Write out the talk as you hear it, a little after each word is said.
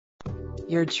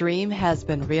Your dream has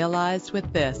been realized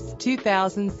with this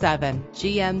 2007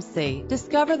 GMC.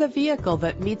 Discover the vehicle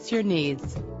that meets your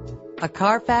needs. A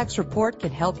Carfax report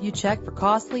can help you check for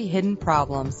costly hidden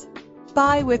problems.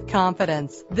 Buy with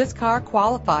confidence. This car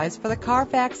qualifies for the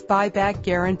Carfax buyback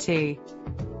guarantee.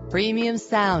 Premium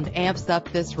sound amps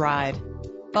up this ride.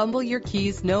 Fumble your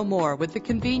keys no more with the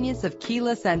convenience of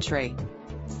keyless entry.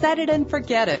 Set it and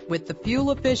forget it with the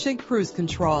fuel-efficient cruise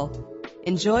control.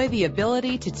 Enjoy the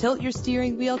ability to tilt your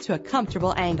steering wheel to a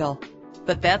comfortable angle.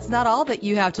 But that's not all that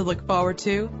you have to look forward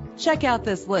to. Check out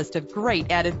this list of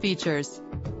great added features.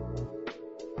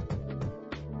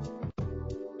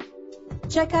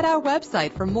 Check out our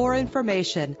website for more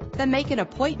information, then make an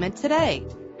appointment today.